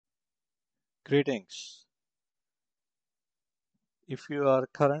Greetings. If you are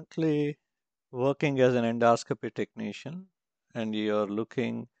currently working as an endoscopy technician and you're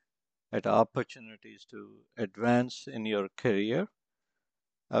looking at opportunities to advance in your career,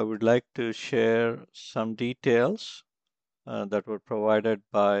 I would like to share some details that were provided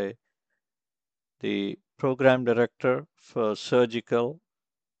by the Program Director for Surgical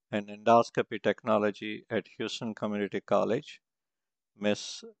and Endoscopy Technology at Houston Community College,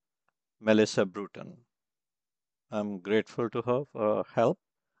 Miss Melissa Bruton. I'm grateful to her for her help,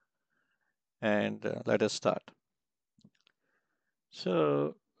 and let us start.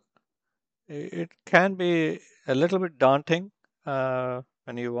 So, it can be a little bit daunting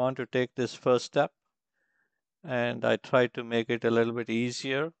when you want to take this first step, and I try to make it a little bit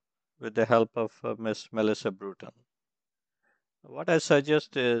easier with the help of Miss Melissa Bruton. What I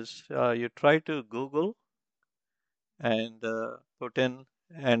suggest is you try to Google and put in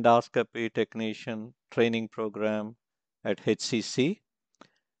endoscopy technician training program at HCC,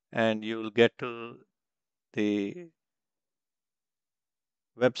 and you will get to the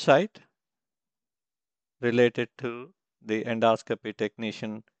website related to the endoscopy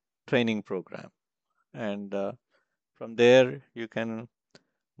technician training program. And from there, you can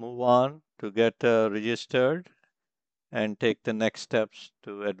move on to get registered and take the next steps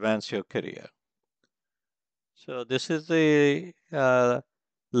to advance your career. So this is the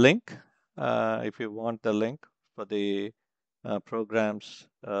link, if you want the link for the programs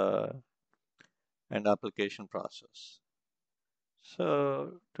and application process.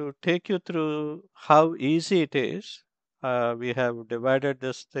 So to take you through how easy it is, we have divided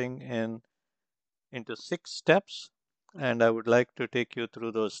this thing into 6 steps, and I would like to take you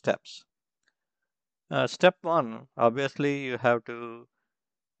through those steps. Step one, obviously, you have to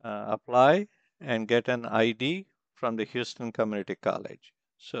apply and get an ID from the Houston Community College.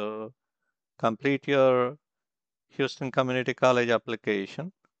 So complete your Houston Community College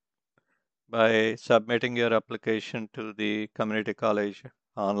application by submitting your application to the community college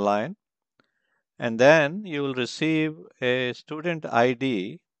online. And then you will receive a student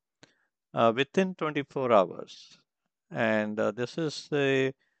ID within 24 hours. And this is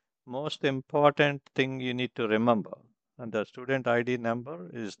the most important thing you need to remember. And the student ID number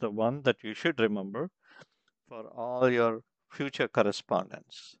is the one that you should remember for all your future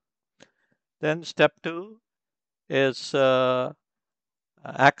correspondence. Then step two is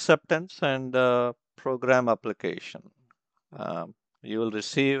acceptance and program application. You will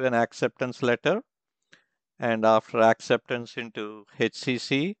receive an acceptance letter, and after acceptance into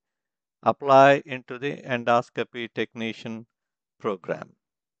HCC, apply into the endoscopy technician program.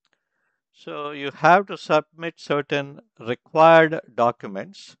 So you have to submit certain required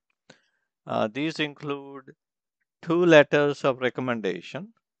documents. These include 2 letters of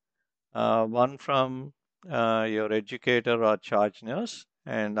recommendation, one from your educator or charge nurse,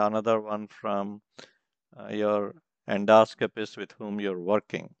 and another one from your endoscopist with whom you're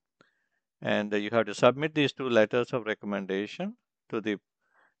working. And you have to submit these 2 letters of recommendation to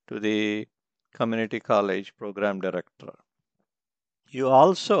the community college program director. You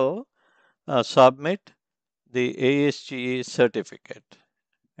also submit the ASGE certificate.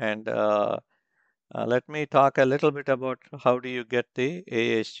 And let me talk a little bit about how do you get the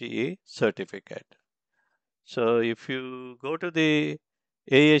ASGE certificate. So if you go to the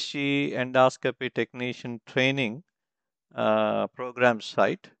ASGE endoscopy technician training program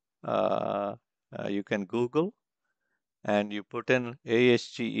site, you can Google and you put in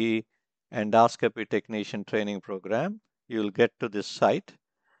ASGE endoscopy technician training program. You'll get to this site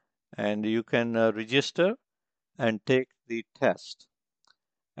and you can register and take the test.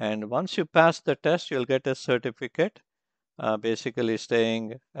 And once you pass the test, you'll get a certificate, basically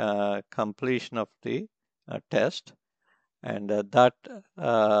saying completion of the test. And that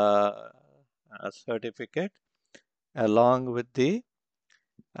certificate, along with the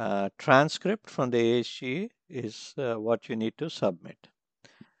transcript from the ASGE, is what you need to submit.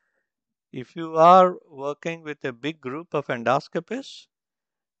 If you are working with a big group of endoscopists,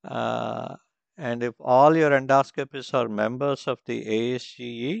 and if all your endoscopists are members of the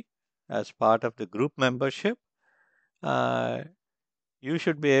ASGE as part of the group membership, you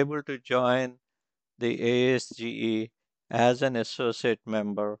should be able to join the ASGE as an associate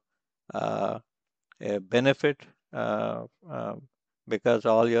member, a benefit because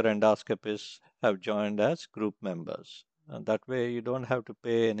all your endoscopists have joined as group members. And that way you don't have to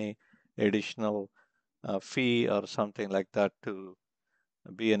pay any additional fee or something like that to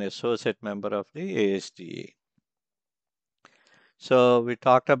be an associate member of the ASGE. So we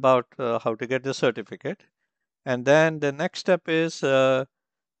talked about how to get the certificate. And then the next step is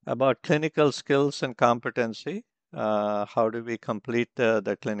about clinical skills and competency. How do we complete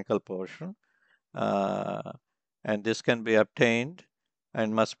the clinical portion? Uh, and this can be obtained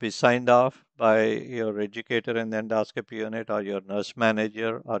and must be signed off by your educator in the endoscopy unit or your nurse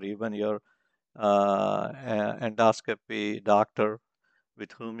manager or even your endoscopy doctor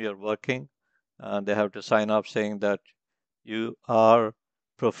with whom you're working. They have to sign off saying that you are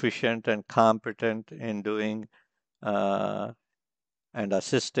proficient and competent in doing uh, and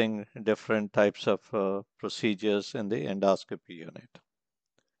assisting different types of procedures in the endoscopy unit.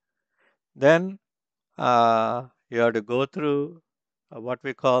 Then you have to go through what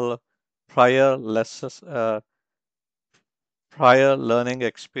we call prior lessons, prior learning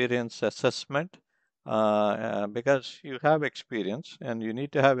experience assessment because you have experience and you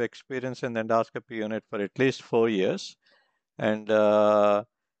need to have experience in the endoscopy unit for at least 4 years. And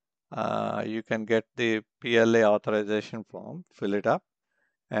you can get the PLA authorization form, fill it up,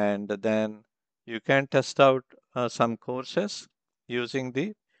 and then you can test out some courses using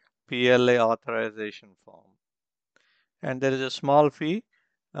the PLA authorization form. And there is a small fee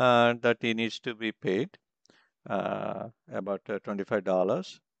that needs to be paid, about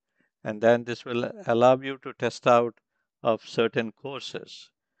 $25. And then this will allow you to test out of certain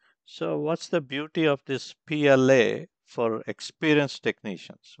courses. So what's the beauty of this PLA for experienced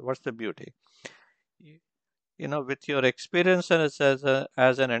technicians? What's the beauty? You know, with your experience as an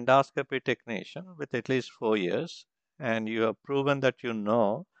endoscopy technician with at least 4 years, and you have proven that you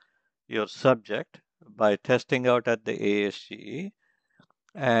know your subject by testing out at the ASGE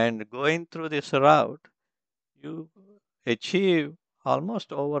and going through this route, you achieve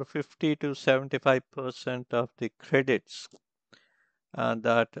almost over 50 to 75% of the credits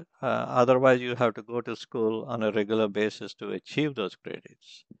that otherwise you have to go to school on a regular basis to achieve those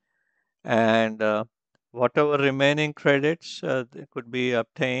credits. And whatever remaining credits could be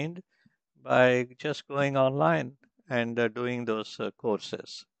obtained by just going online and doing those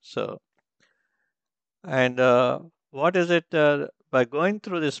courses. So, and what is it by going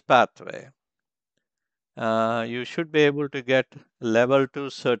through this pathway? You should be able to get level 2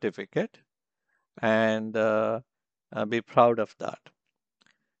 certificate and be proud of that.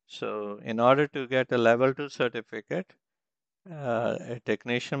 So in order to get a level 2 certificate, a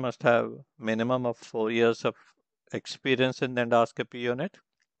technician must have minimum of 4 years of experience in the endoscopy unit,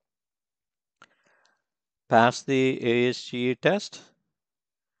 pass the ASGE test,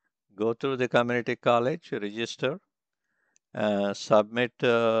 go through the community college, register, submit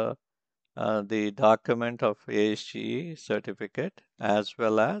the document of ASGE certificate as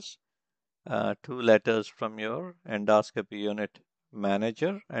well as 2 letters from your endoscopy unit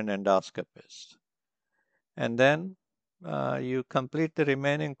manager and endoscopist. And then you complete the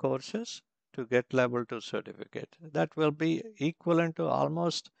remaining courses to get level 2 certificate. That will be equivalent to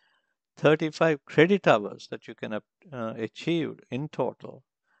almost 35 credit hours that you can achieve in total.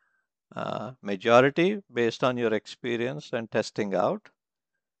 Majority based on your experience and testing out,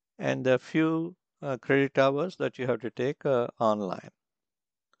 and a few credit hours that you have to take online.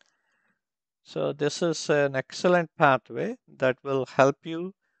 So this is an excellent pathway that will help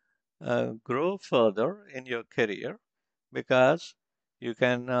you grow further in your career because you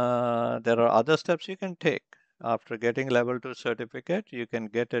can there are other steps you can take after getting level 2 certificate. You can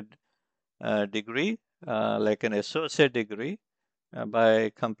get a degree like an associate degree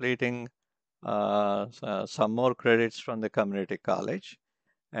by completing some more credits from the community college,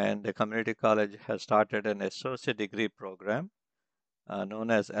 and the community college has started an associate degree program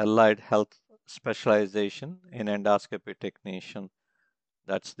known as Allied Health Specialization in Endoscopy Technician.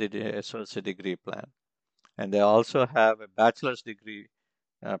 That's the associate degree plan. And they also have a bachelor's degree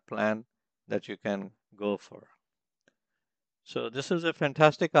plan that you can go for. So this is a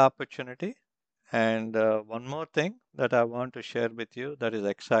fantastic opportunity. And one more thing that I want to share with you that is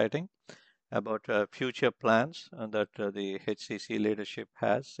exciting about future plans that the HCC leadership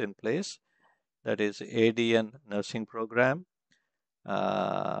has in place. That is ADN nursing program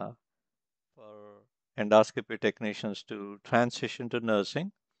for endoscopy technicians to transition to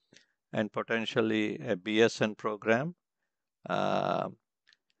nursing and potentially a BSN program uh,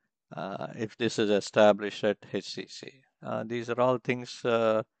 if this is established at HCC. These are all things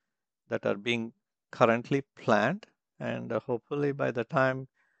that are being currently planned, and hopefully by the time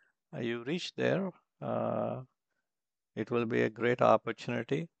you reach there, uh, it will be a great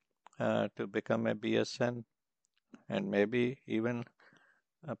opportunity to become a BSN and maybe even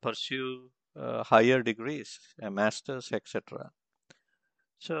pursue higher degrees, a master's, etc.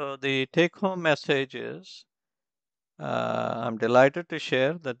 So the take-home message is I'm delighted to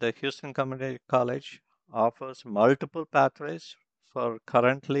share that the Houston Community College offers multiple pathways for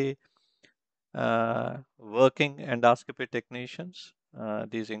currently working endoscopy technicians.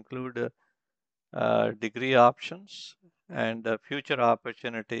 These include degree options and future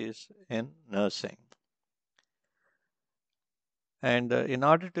opportunities in nursing. And in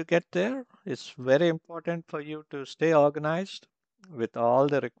order to get there, it's very important for you to stay organized with all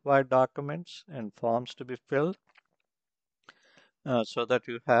the required documents and forms to be filled so that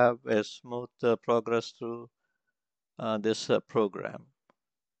you have a smooth progress through this program.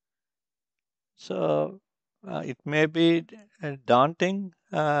 So it may be daunting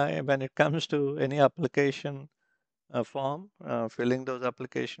when it comes to any application form, filling those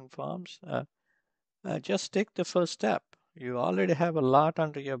application forms. Just take the first step. You already have a lot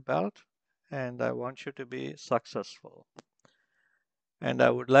under your belt, and I want you to be successful. And I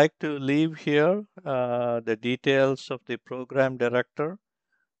would like to leave here the details of the program director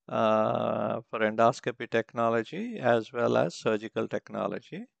for endoscopy technology as well as surgical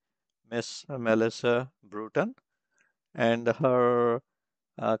technology, Miss Melissa Bruton. And her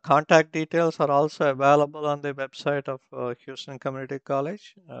contact details are also available on the website of Houston Community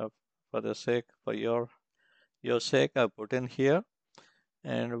College. For your sake, I put in here.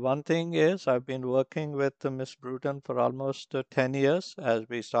 And one thing is, I've been working with Miss Bruton for almost 10 years as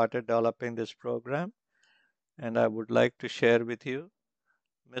we started developing this program. And I would like to share with you,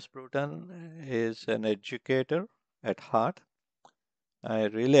 Miss Bruton is an educator at heart. I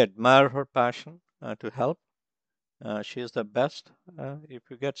really admire her passion to help. She is the best. If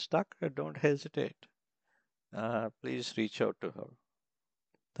you get stuck, don't hesitate. Please reach out to her.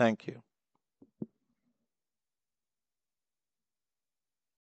 Thank you.